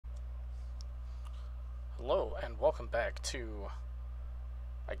Hello and welcome back to,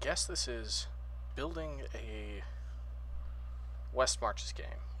 I guess this is building a Westmarches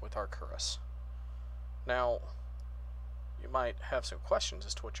game with Arcturus. Now, you might have some questions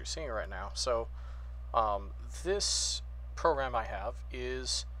as to what you're seeing right now. So, this program I have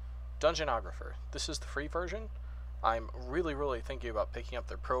is Dungeonographer. This is the free version. I'm really thinking about picking up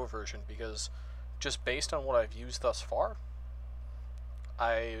their pro version because just based on what I've used thus far,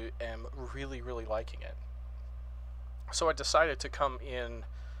 I am really liking it. So I decided to come in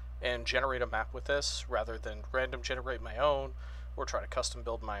and generate a map with this rather than random generate my own or try to custom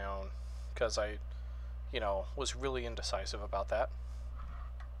build my own, because I, was really indecisive about that.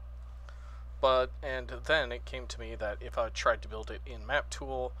 And then it came to me that if I tried to build it in Map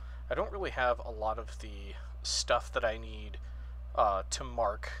Tool, I don't really have a lot of the stuff that I need to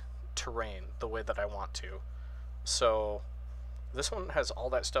mark terrain the way that I want to. So this one has all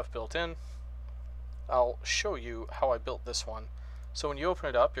that stuff built in. I'll show you how I built this one. So when you open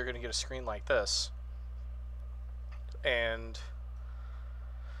it up, you're going to get a screen like this. And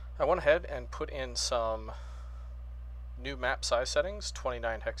I went ahead and put in some new map size settings,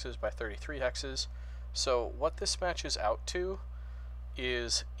 29 hexes by 33 hexes. So what this matches out to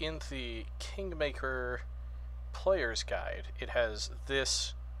is in the Kingmaker Player's Guide, it has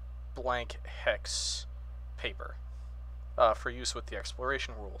this blank hex paper for use with the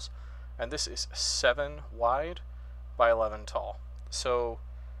exploration rules. And this is 7 wide by 11 tall. So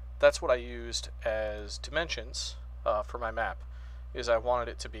that's what I used as dimensions for my map, is I wanted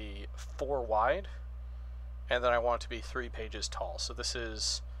it to be 4 wide, and then I want it to be 3 pages tall. So this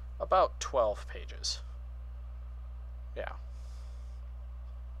is about 12 pages. Yeah.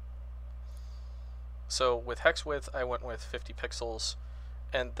 So with hex width, I went with 50 pixels,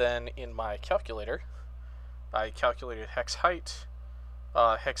 and then in my calculator, I calculated hex height.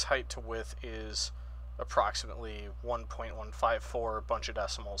 Hex height to width is approximately 1.154, bunch of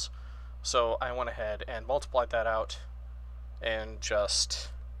decimals. So I went ahead and multiplied that out and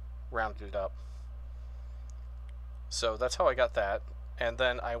just rounded it up. So that's how I got that. And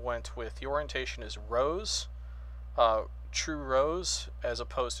then I went with the orientation is rows, true rows as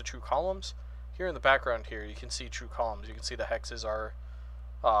opposed to true columns. Here in the background here, you can see true columns. You can see the hexes are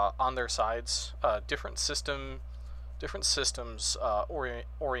on their sides. Different systems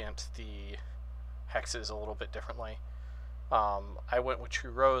orient the hexes a little bit differently. I went with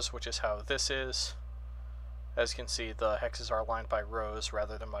true rows, which is how this is. As you can see, the hexes are aligned by rows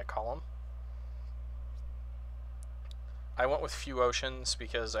rather than by column. I went with few oceans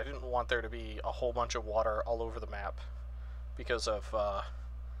because I didn't want there to be a whole bunch of water all over the map because of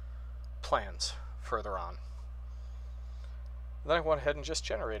plans further on. Then I went ahead and just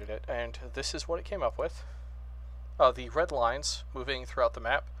generated it, and this is what it came up with. The red lines moving throughout the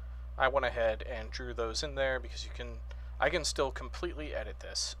map, I went ahead and drew those in there because I can still completely edit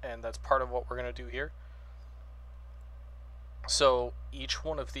this, and that's part of what we're going to do here. So each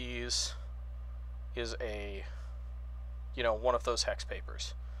one of these is one of those hex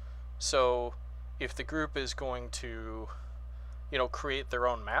papers. So if the group is going to, create their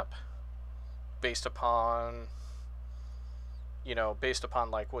own map based upon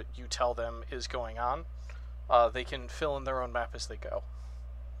like what you tell them is going on, they can fill in their own map as they go.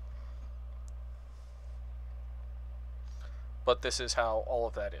 But this is how all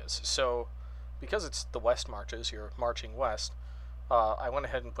of that is. So, because it's the Westmarches, you're marching west, I went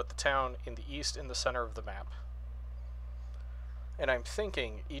ahead and put the town in the east in the center of the map. And I'm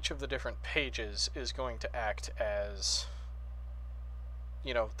thinking each of the different pages is going to act as,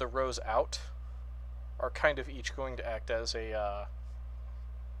 the rows out are kind of each going to act as a,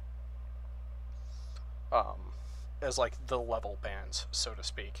 as like the level bands, so to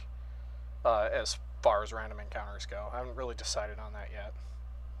speak, as far as random encounters go. I haven't really decided on that yet.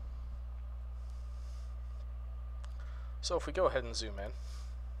 So if we go ahead and zoom in.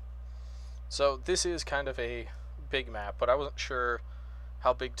 So this is kind of a big map, but I wasn't sure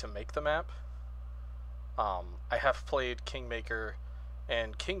how big to make the map. I have played Kingmaker,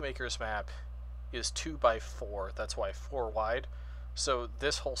 and Kingmaker's map is 2 by 4. That's why 4 wide. So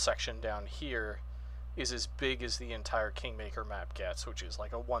this whole section down here is as big as the entire Kingmaker map gets, which is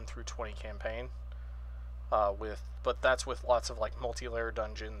like a 1 through 20 campaign. But that's with lots of like multi-layer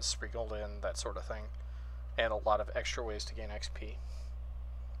dungeons sprinkled in, that sort of thing, and a lot of extra ways to gain XP.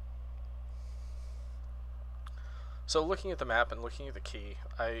 So looking at the map and looking at the key,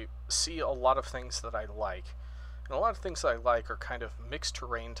 I see a lot of things that I like. And a lot of things that I like are kind of mixed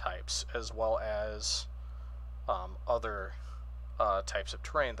terrain types, as well as other types of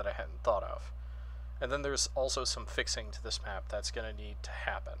terrain that I hadn't thought of. And then there's also some fixing to this map that's going to need to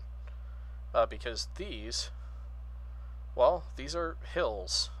happen. because these, well, these are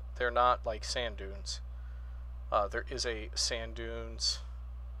hills. They're not like sand dunes. There is a sand dunes.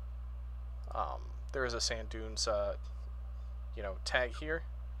 There is a sand dunes, tag here,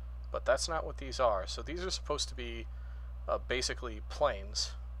 but that's not what these are. So these are supposed to be basically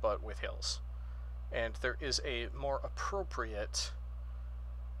plains, but with hills. And there is a more appropriate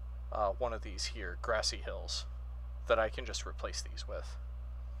one of these here, grassy hills, that I can just replace these with.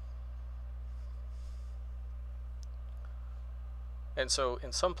 And so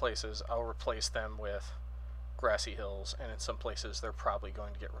in some places I'll replace them with grassy hills, and in some places they're probably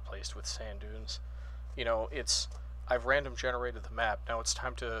going to get replaced with sand dunes. You know, I've random generated the map. Now it's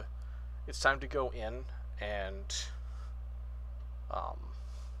time to go in and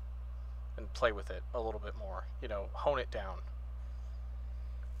play with it a little bit more. You know, hone it down.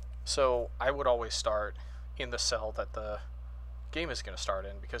 So I would always start in the cell that the game is going to start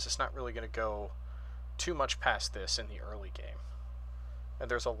in, because it's not really going to go too much past this in the early game. And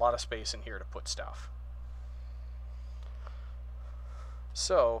there's a lot of space in here to put stuff.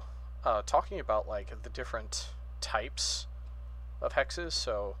 So, talking about like the different types of hexes,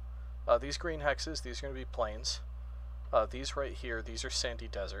 so these green hexes, these are going to be plains. These right here, these are sandy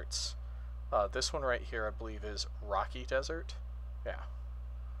deserts. This one right here, I believe, is rocky desert. Yeah.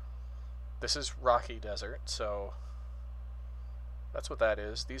 This is rocky desert, so that's what that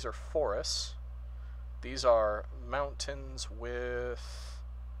is. These are forests. These are mountains with...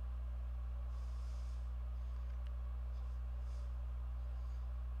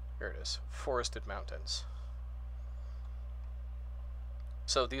 Here it is, forested mountains.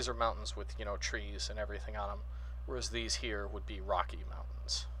 So these are mountains with, you know, trees and everything on them, whereas these here would be rocky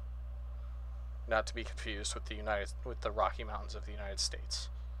mountains. Not to be confused with the Rocky Mountains of the United States.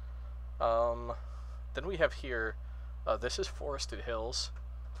 Then we have here, this is forested hills,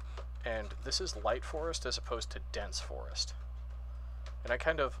 and this is light forest as opposed to dense forest. And I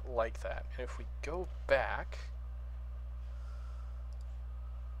kind of like that. And if we go back...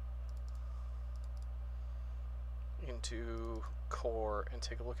 into core and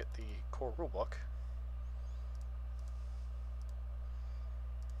take a look at the core rulebook.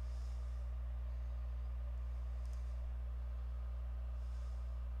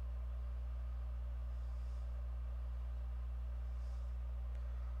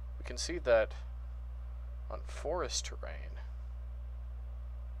 We can see that on forest terrain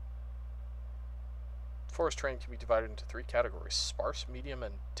can be divided into 3 categories: sparse, medium,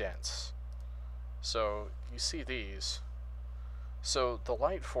 and dense. So you see these. So the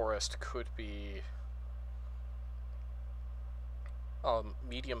light forest could be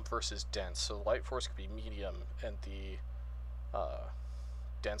medium versus dense. So the light forest could be medium, and the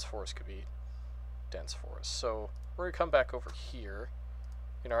dense forest could be dense forest. So we're going to come back over here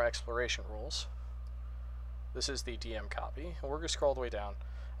in our exploration rules. This is the DM copy, and we're going to scroll all the way down.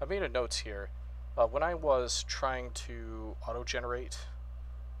 I made a notes here. When I was trying to auto-generate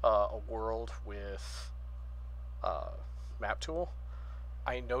a world with map tool,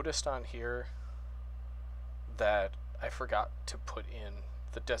 I noticed on here that I forgot to put in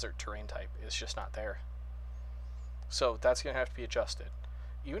the desert terrain type. It's just not there. So that's going to have to be adjusted.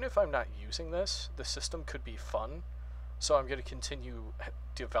 Even if I'm not using this, the system could be fun, so I'm going to continue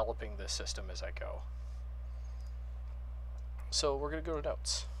developing this system as I go. So we're going to go to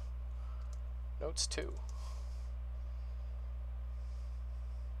notes. Notes 2.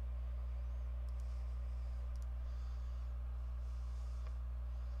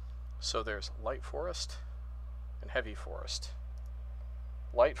 So there's light forest and heavy forest.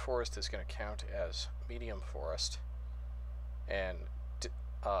 Light forest is going to count as medium forest, and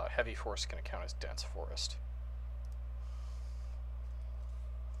heavy forest is going to count as dense forest.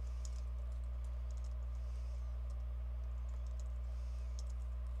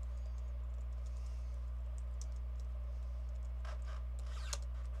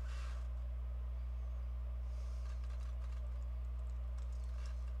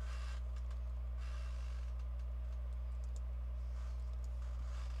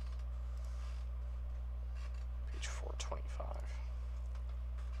 Page 425.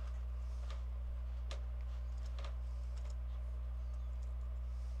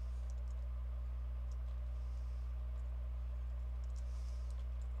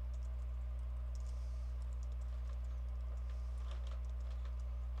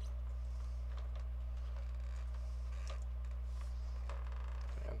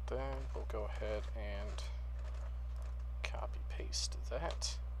 And then we'll go ahead and copy paste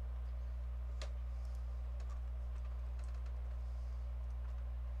that.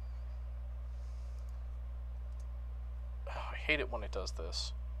 Oh, I hate it when it does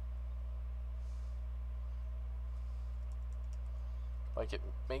this. Like, it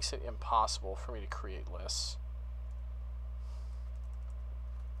makes it impossible for me to create lists.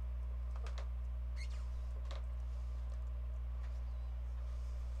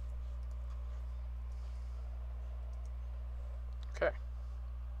 Okay.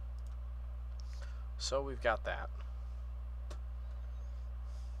 So we've got that.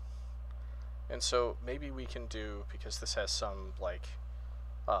 And so maybe we can do, because this has some, like,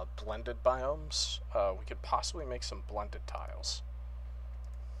 blended biomes, we could possibly make some blended tiles.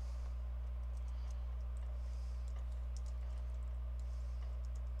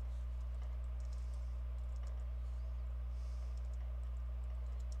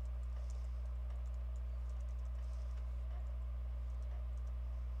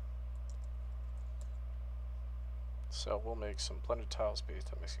 So we'll make some blended tiles based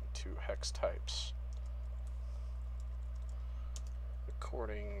on mixing 2 hex types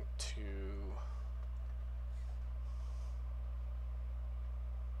according to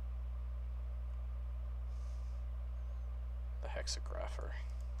the hexagrapher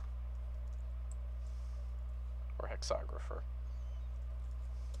or hexographer.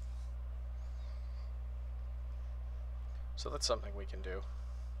 So that's something we can do.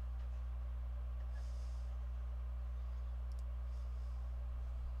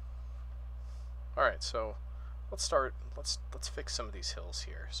 Alright, so let's start, let's fix some of these hills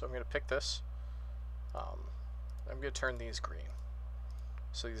here. So I'm going to pick this. I'm going to turn these green.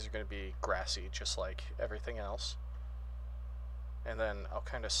 So these are going to be grassy, just like everything else. And then I'll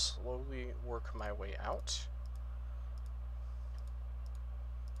kind of slowly work my way out.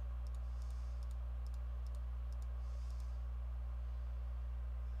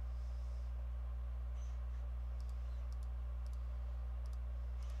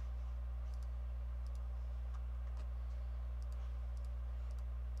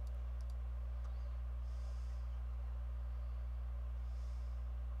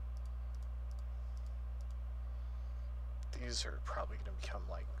 These are probably going to become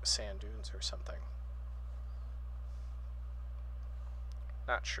like sand dunes or something.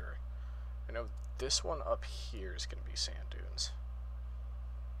 Not sure. I know this one up here is going to be sand dunes.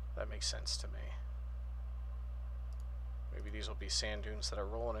 That makes sense to me. Maybe these will be sand dunes that are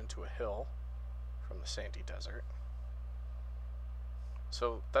rolling into a hill from the sandy desert.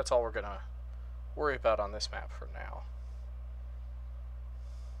 So that's all we're going to worry about on this map for now.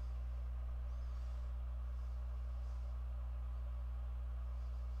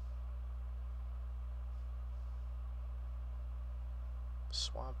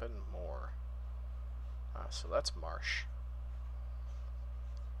 Swamp and more. So that's marsh.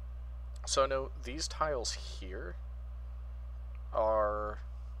 So no, these tiles here are,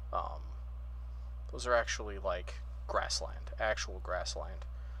 those are actually like grassland, actual grassland.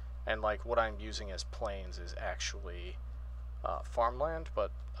 And like what I'm using as plains is actually farmland,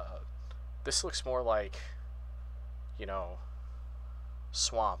 but this looks more like, you know,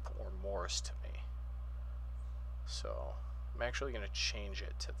 swamp or moors to me. So I'm actually going to change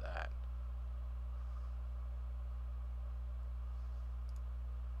it to that.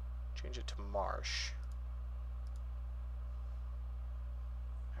 Change it to marsh.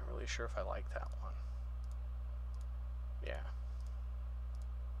 Not really sure if I like that one. Yeah.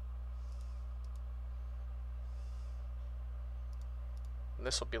 And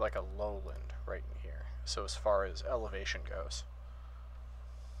this will be like a lowland right in here. So as far as elevation goes.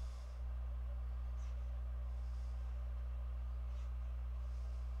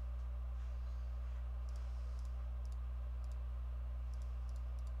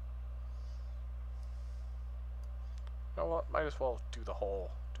 You know what? Might as well do the whole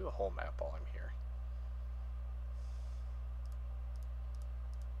map while I'm here.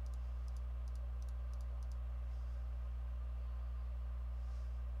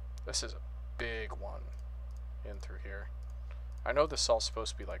 This is a big one in through here. I know this is all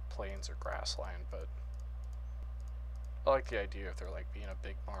supposed to be like plains or grassland, but I like the idea of there like being a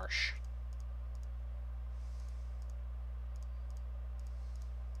big marsh.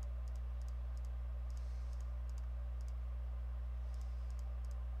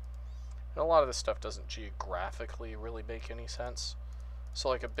 And a lot of this stuff doesn't geographically really make any sense. So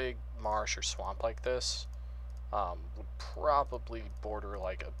like a big marsh or swamp like this would probably border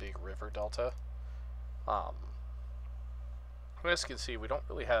like a big river delta. As you can see, we don't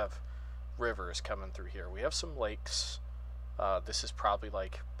really have rivers coming through here. We have some lakes. This is probably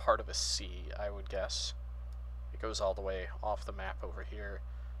like part of a sea, I would guess. It goes all the way off the map over here.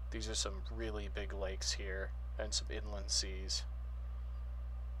 These are some really big lakes here and some inland seas.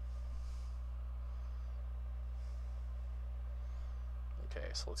 Okay,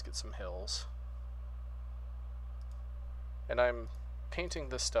 so let's get some hills. And I'm painting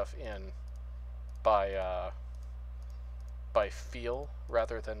this stuff in by feel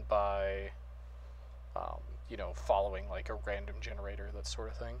rather than by you know, following like a random generator, that sort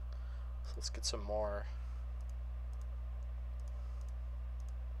of thing. So let's get some more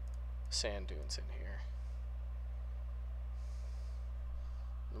sand dunes in here.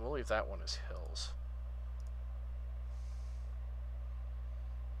 And we'll leave that one as hills.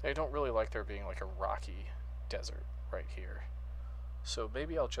 I don't really like there being like a rocky desert right here. So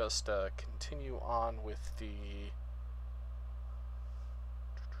maybe I'll just continue on with the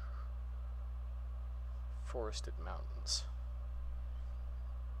forested mountains.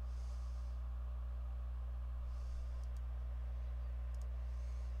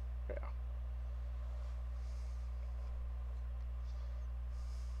 Yeah.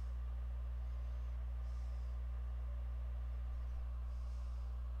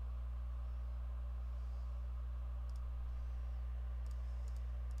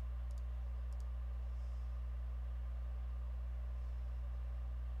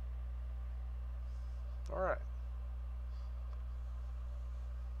 All right.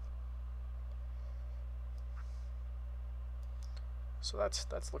 So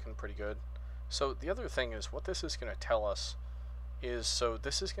that's looking pretty good. So the other thing is, what this is going to tell us is, so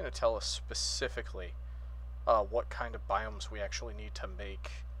this is going to tell us specifically what kind of biomes we actually need to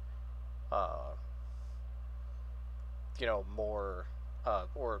make, you know, more,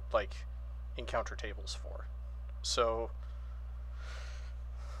 or like encounter tables for. So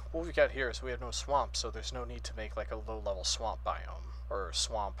what we've got here is we have no swamp, so there's no need to make like a low-level swamp biome, or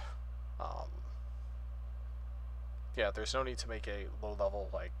swamp, yeah, there's no need to make a low-level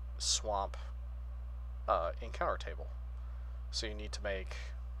like swamp encounter table. So you need to make,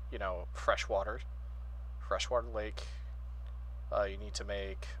 you know, freshwater lake, you need to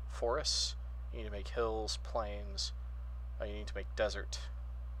make forests, you need to make hills, plains, you need to make desert,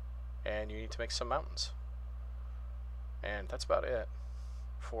 and you need to make some mountains. And that's about it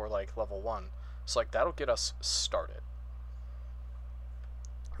for like level 1. So like that'll get us started.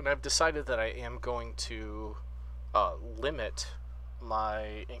 And I've decided that I am going to limit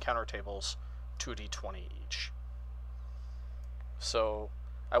my encounter tables to d20 each. So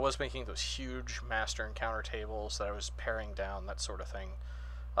I was making those huge master encounter tables that I was paring down, that sort of thing.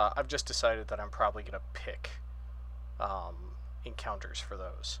 I've just decided that I'm probably going to pick encounters for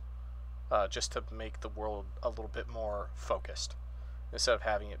those, just to make the world a little bit more focused, instead of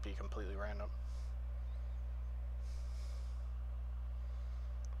having it be completely random.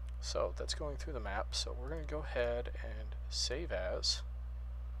 So that's going through the map, so we're going to go ahead and save as.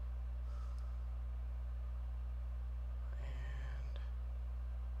 And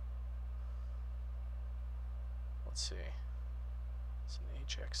let's see, it's an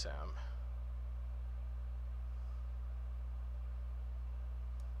HXM.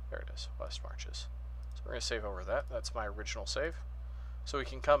 There it is, Westmarches. So we're going to save over that. That's my original save. So we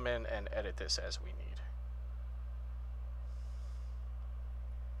can come in and edit this as we need.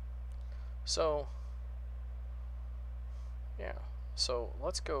 So, yeah. So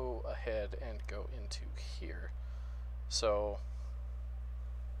let's go ahead and go into here. So,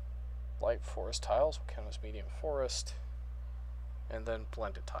 light forest tiles will count as medium forest. And then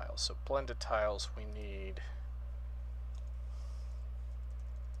blended tiles. So blended tiles we need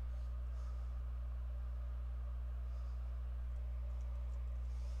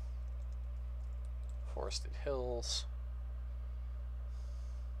forested hills,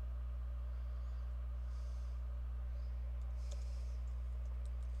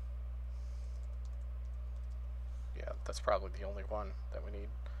 yeah, that's probably the only one that we need.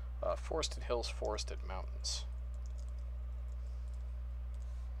 Forested hills, forested mountains.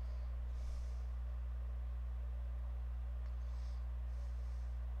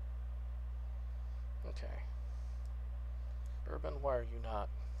 Okay. Urban, why are you not?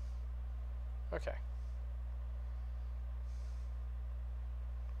 Okay.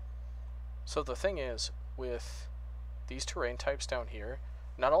 So the thing is, with these terrain types down here,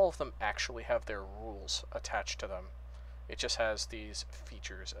 not all of them actually have their rules attached to them. It just has these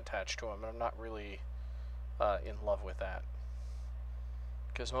features attached to them, and I'm not really in love with that.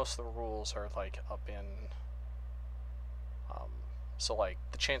 Because most of the rules are like up in... so like,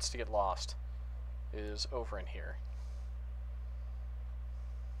 the chance to get lost is over in here.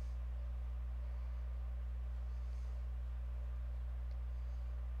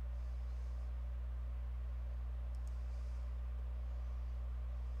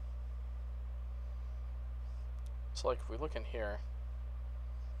 So like if we look in here,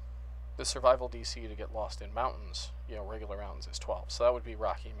 the survival DC to get lost in mountains, you know, regular mountains, is 12. So that would be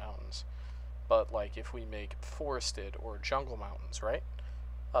Rocky Mountains. but like if we make forested or jungle mountains, right?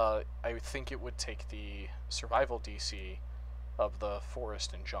 I would think it would take the survival DC of the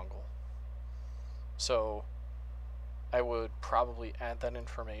forest and jungle. So I would probably add that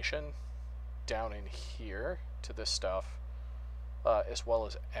information down in here to this stuff, as well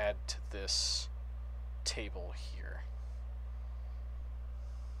as add to this table here.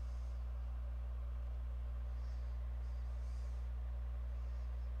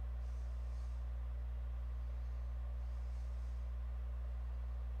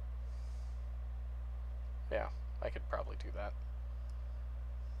 Yeah, I could probably do that.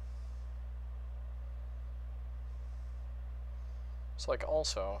 So like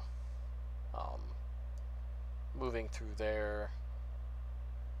also, moving through there,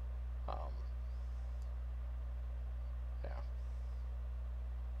 yeah.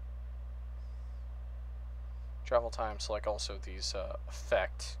 Travel time, so like also these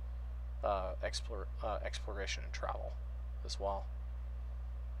affect exploration and travel as well.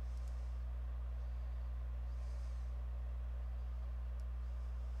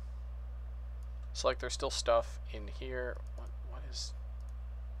 So like there's still stuff in here. What is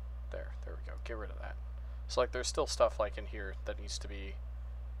there? There we go. Get rid of that. So like there's still stuff like in here that needs to be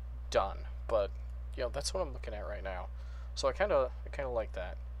done, but you know, that's what I'm looking at right now. So I kind of like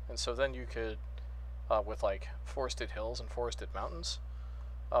that. And so then you could with like forested hills and forested mountains,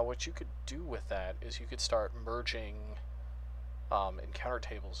 what you could do with that is you could start merging encounter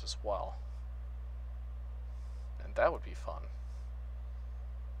tables as well, and that would be fun.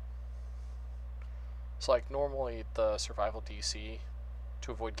 So like normally the survival DC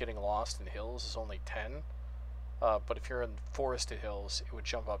to avoid getting lost in hills is only 10, but if you're in forested hills it would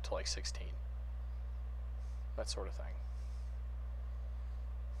jump up to like 16. That sort of thing.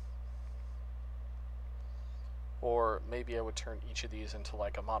 Or maybe I would turn each of these into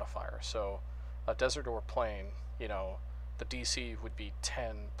like a modifier. So a desert or plain, you know, the DC would be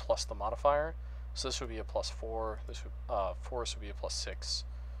 10 plus the modifier. So this would be a +4. This would, forest would be a +6.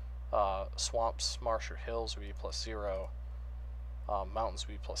 Swamps, marsh, or hills would be +0. Mountains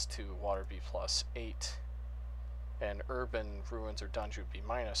would be +2. Water would be +8. And urban ruins or dungeon would be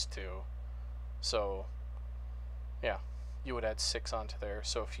 -2. So yeah, you would add 6 onto there.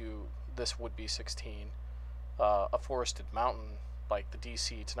 So if you, this would be 16. A forested mountain, like the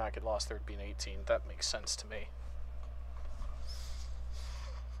DC to not get lost there would be an 18. That makes sense to me.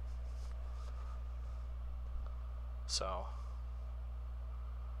 So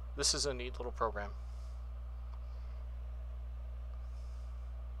this is a neat little program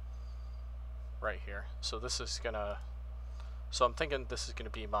right here. So this is gonna, so I'm thinking this is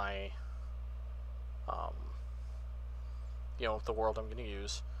gonna be my you know, the world I'm gonna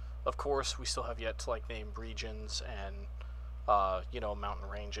use. Of course, we still have yet to like name regions and you know, mountain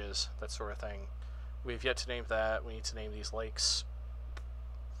ranges, that sort of thing. We've yet to name that. We need to name these lakes.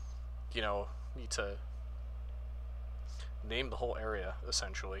 You know, need to name the whole area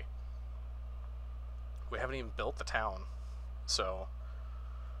essentially. We haven't even built the town, so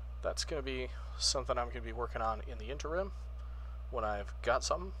that's gonna be something I'm gonna be working on in the interim. When I've got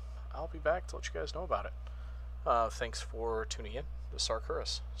something, I'll be back to let you guys know about it. Thanks for tuning in. This is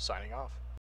Sarkuris, signing off.